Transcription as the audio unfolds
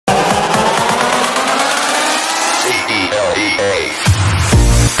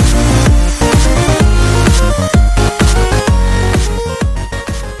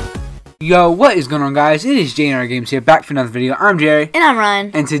Yo, what is going on, guys? It is JNR Games here, back for another video. I'm Jerry. And I'm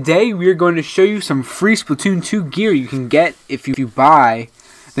Ryan. And today we're going to show you some free Splatoon 2 gear you can get if you buy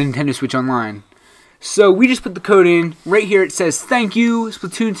the Nintendo Switch Online. So we just put the code in. Right here it says, thank you,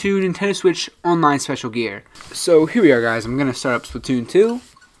 Splatoon 2 Nintendo Switch Online Special Gear. So here we are, guys. I'm going to start up Splatoon 2.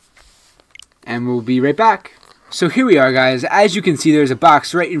 And we'll be right back. So here we are, guys. As you can see, there's a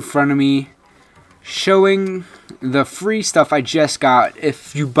box right in front of me showing the free stuff I just got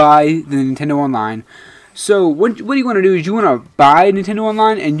if you buy the Nintendo Online. So what you want to do is you want to buy Nintendo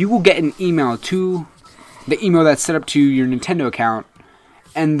Online, and you will get an email to the email that's set up to your Nintendo account,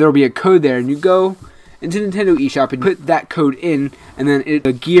 and there'll be a code there, and you go into Nintendo eShop and put that code in, and then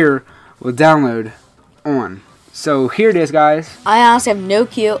the gear will download on. So here it is, guys. I honestly have no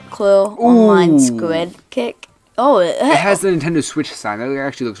clue. Online Squid Kick. Oh, it has the Nintendo Switch sign. That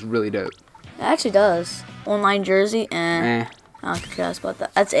actually looks really dope. It actually does. Online jersey and I don't care about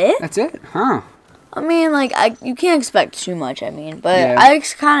that. That's it? That's it? Huh. I mean, like, you can't expect too much, I mean, but yeah. I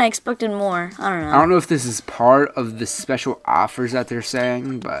kind of expected more. I don't know. I don't know if this is part of the special offers that they're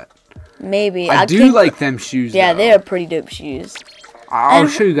saying, but maybe. I do like them shoes, yeah, though. they are pretty dope shoes. I'll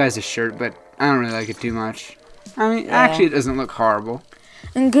show you guys the shirt, but I don't really like it too much. I mean, actually, it doesn't look horrible.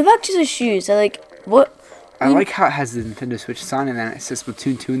 And go back to the shoes. I like how it has the Nintendo Switch sign and then it says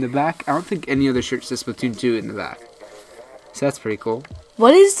Splatoon 2 in the back. I don't think any other shirt says Splatoon 2 in the back. So that's pretty cool.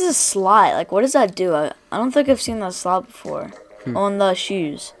 What is the slot? Like, what does that do? I don't think I've seen that slot before on the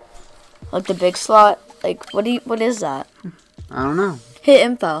shoes. Like the big slot. Like, what is that? I don't know. Hit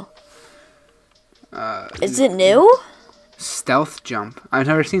info. Is it new? Stealth jump. I've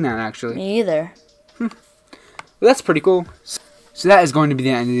never seen that, actually. Me either. Well, that's pretty cool. So that is going to be the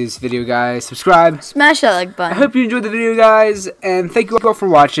end of this video, guys. Subscribe. Smash that like button. I hope you enjoyed the video, guys. And thank you all for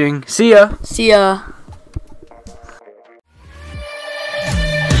watching. See ya. See ya.